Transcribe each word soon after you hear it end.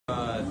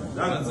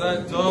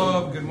Mazal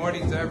Tov. Good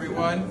morning to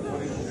everyone.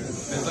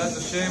 Bezat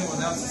Hashem, we'll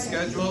announce the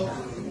schedule.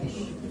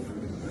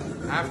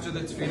 After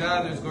the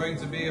tefillah, there's going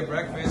to be a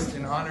breakfast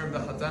in honor of the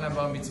Hatana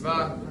Bar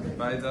Mitzvah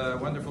by the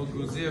wonderful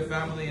Guzia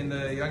family in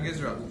the Young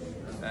Israel.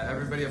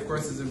 Everybody, of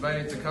course, is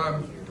invited to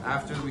come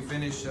after we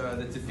finish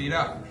the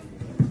tefillah.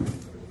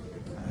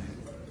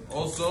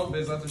 Also,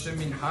 Bezat Hashem,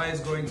 Mincha is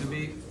going to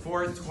be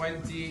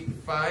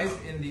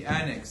 4:25 in the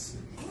annex.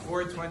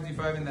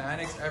 4:25 in the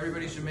annex.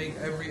 Everybody should make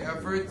every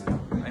effort.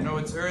 I know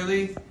it's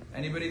early.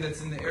 Anybody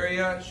that's in the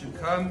area should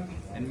come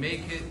and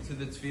make it to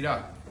the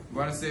tefillah. We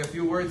want to say a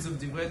few words of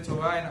Divrei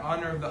Torah in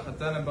honor of the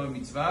Hatana Bar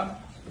Mitzvah,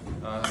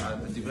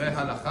 Divrei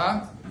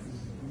Halacha.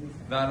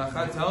 The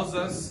Halacha tells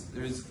us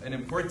there's an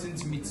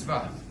important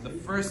mitzvah. The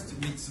first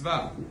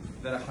mitzvah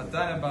that a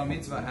Hatana Bar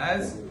Mitzvah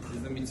has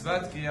is the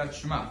mitzvah Kriyat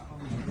Shema.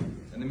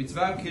 And the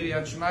mitzvah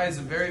Kriyat Shema is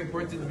a very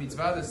important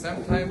mitzvah that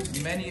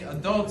sometimes many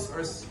adults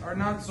are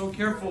not so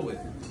careful with.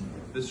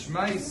 The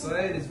Shema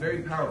Yisrael is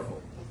very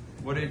powerful.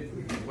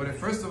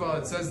 First of all,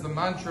 it says the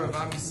mantra of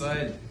Am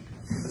Yisrael.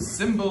 The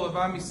symbol of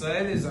Am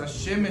Yisrael is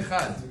Hashem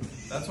Echad.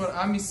 That's what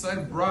Am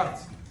Yisrael brought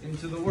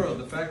into the world.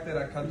 The fact that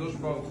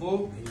HaKadosh Baruch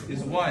Hu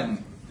is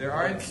one. There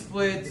aren't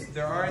splits,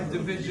 there aren't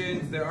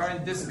divisions, there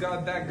aren't this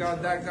God, that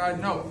God, that God.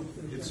 No,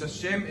 it's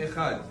Hashem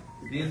Echad.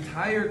 The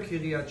entire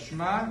Kriyat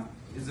Shema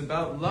is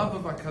about love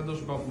of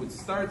HaKadosh Baruch Hu. It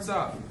starts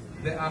off,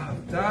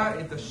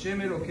 Ve'ahavta et Hashem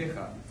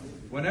Elokecha.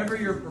 Whenever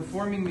you're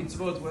performing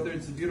mitzvot, whether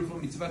it's a beautiful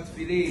mitzvah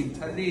tefillin,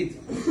 talit,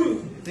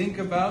 think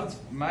about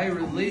my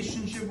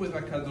relationship with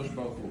HaKadosh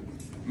Baruch Hu,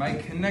 my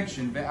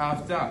connection,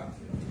 ve'ahavta.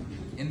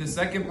 In the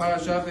second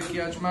parasha of the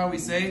Kriyat Shema, we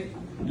say,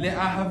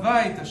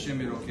 Le'ahava et Hashem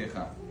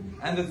Elokecha.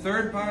 And the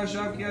third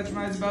parasha of Kriyat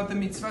Shema is about the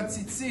mitzvah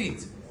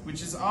tzitzit,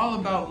 which is all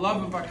about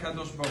love of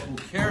HaKadosh Baruch Hu,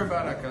 care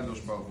about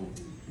HaKadosh Baruch Hu.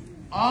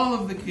 All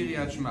of the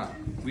Kriyat Shema,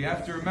 we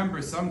have to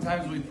remember,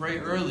 sometimes we pray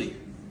early.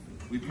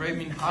 We pray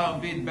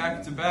Mincha Arvit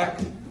back to back,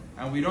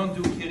 and we don't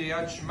do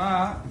Kriyat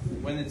Shema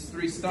when it's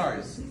 3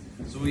 stars.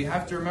 So we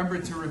have to remember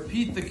to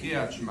repeat the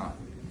Kriyat Shema.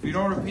 If we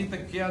don't repeat the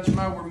Kriyat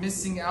Shema, we're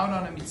missing out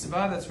on a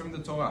mitzvah that's from the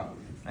Torah.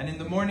 And in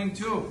the morning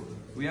too,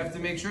 we have to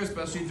make sure,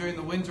 especially during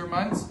the winter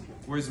months,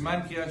 where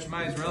Zman Kriyat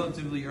Shema is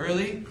relatively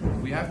early,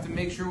 we have to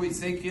make sure we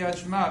say Kriyat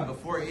Shema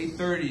before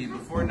 8:30,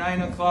 before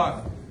 9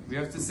 o'clock. We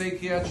have to say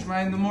Kriyat Shema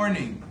in the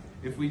morning.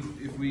 If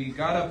we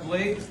got up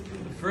late,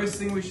 the first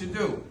thing we should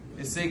do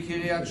is say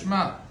Kriyat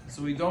Shema,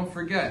 so we don't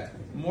forget.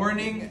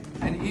 Morning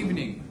and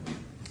evening,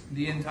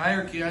 the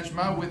entire Kriyat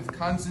Shema with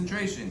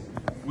concentration,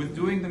 with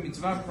doing the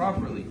mitzvah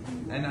properly.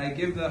 And I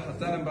give the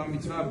Hatana Bar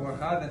Mitzvah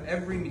bracha that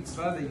every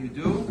mitzvah that you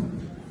do,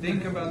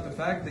 think about the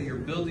fact that you're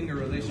building a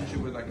relationship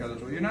with HaKadosh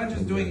Baruch Hu. You're not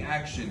just doing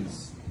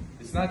actions.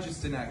 It's not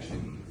just an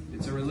action.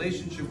 It's a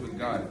relationship with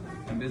God.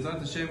 And Bezat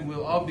Hashem,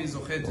 we'll all be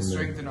zochet to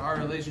strengthen our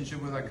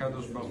relationship with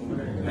HaKadosh Baruch Hu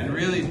and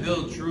really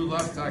build true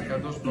love to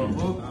HaKadosh Baruch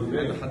Hu.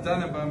 And the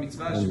Hatana Bar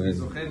Mitzvah should be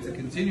zochet to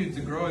continue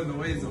to grow in the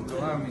ways of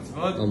Torah and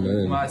Mitzvot.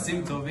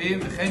 Ma'asim tovim,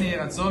 v'chen yeh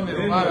ratzon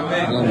v'yomar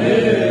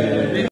amen.